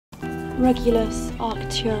Regulus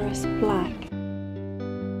Black.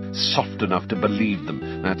 Soft enough to believe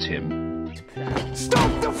them, that's him.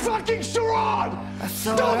 Stop the fucking charade! I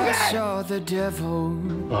thought I saw the devil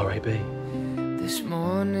R.A.B. this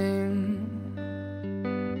morning.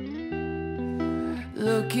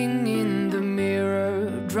 Looking in the mirror,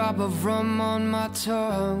 drop of rum on my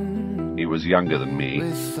tongue. He was younger than me,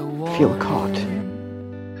 Feel caught.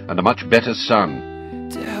 and a much better son.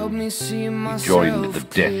 To help me see myself Joined the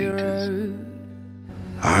Death Eaters. clearer.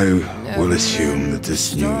 I will assume that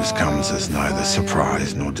this news comes as neither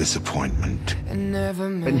surprise nor disappointment. And never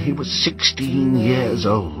When he was 16 years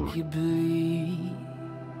old, you bleed.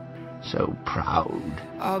 so proud.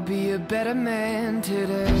 I'll be a better man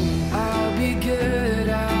today. I'll be good,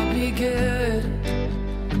 I'll be good.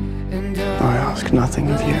 And I ask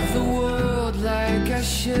nothing of you, love the world like I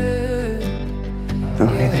should.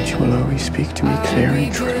 only that you will always speak to me clear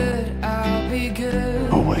and true. I'll be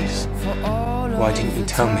good. Always. Why didn't you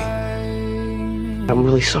tell me? I'm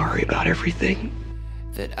really sorry about everything.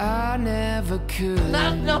 That I never could.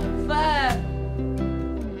 That's not fair!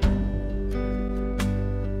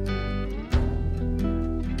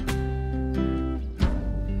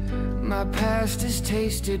 My past has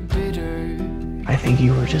tasted bitter. I think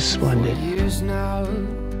you were just splendid. Years now.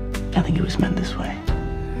 I think it was meant this way.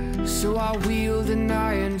 So I wield an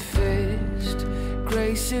iron fist.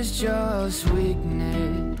 Grace is just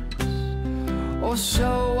weakness. Or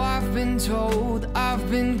so I've been told. I've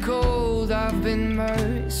been cold, I've been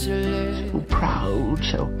merciless. So proud,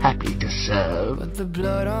 so happy to serve. But the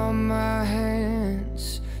blood on my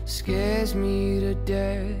hands scares me to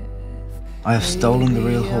death. I have stolen the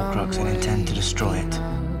real Horcrux and intend to destroy it.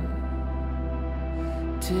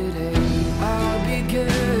 Today I'll be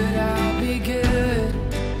good, I'll be good.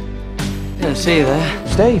 Yeah, see you there.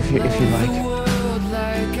 Stay if you like.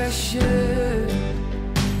 Like I should.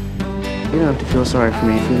 You don't have to feel sorry for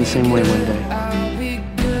me. Feel the same way one day. I'll be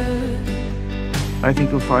good. I think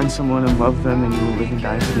you'll find someone and love them, and you will live and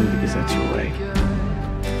die for them because that's your way.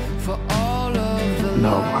 For all of the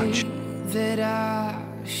No light much. that I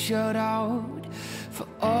shut out. For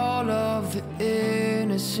all of the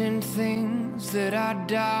innocent things that I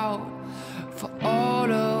doubt. For all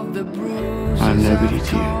of the bruises I'm nobody I've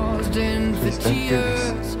to you. caused and the Please don't do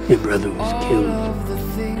this. tears. Your brother was All killed. of the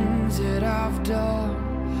things that I've done.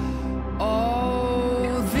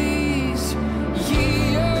 All these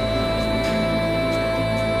years.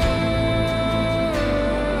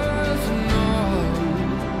 No.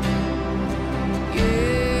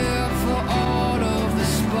 Yeah, for all of the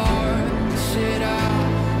sparks that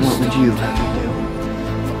I What would you have me do?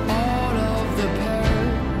 for all of the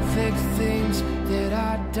perfect things that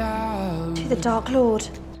I doubt. To the Dark Lord.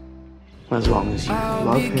 As long as you I'll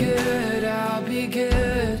love be him. good, I'll be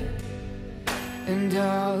good. And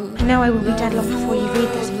I'll I know I will be dead long before you read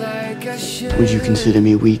this, like I should. Would you consider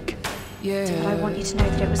me weak? Yeah. but I want you to know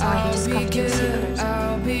that it was I who discovered your secret.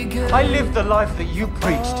 I'll be good. I lived the life that you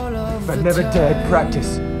preached, but never dared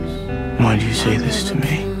practice. Why do you say this to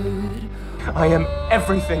me? I am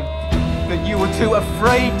everything that you were too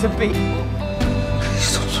afraid to be.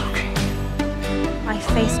 Stop talking. I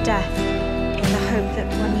face death in the hope that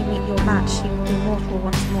when you meet your match, you will be mortal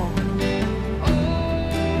once more.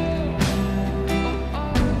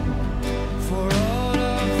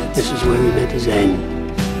 This is where we met his end.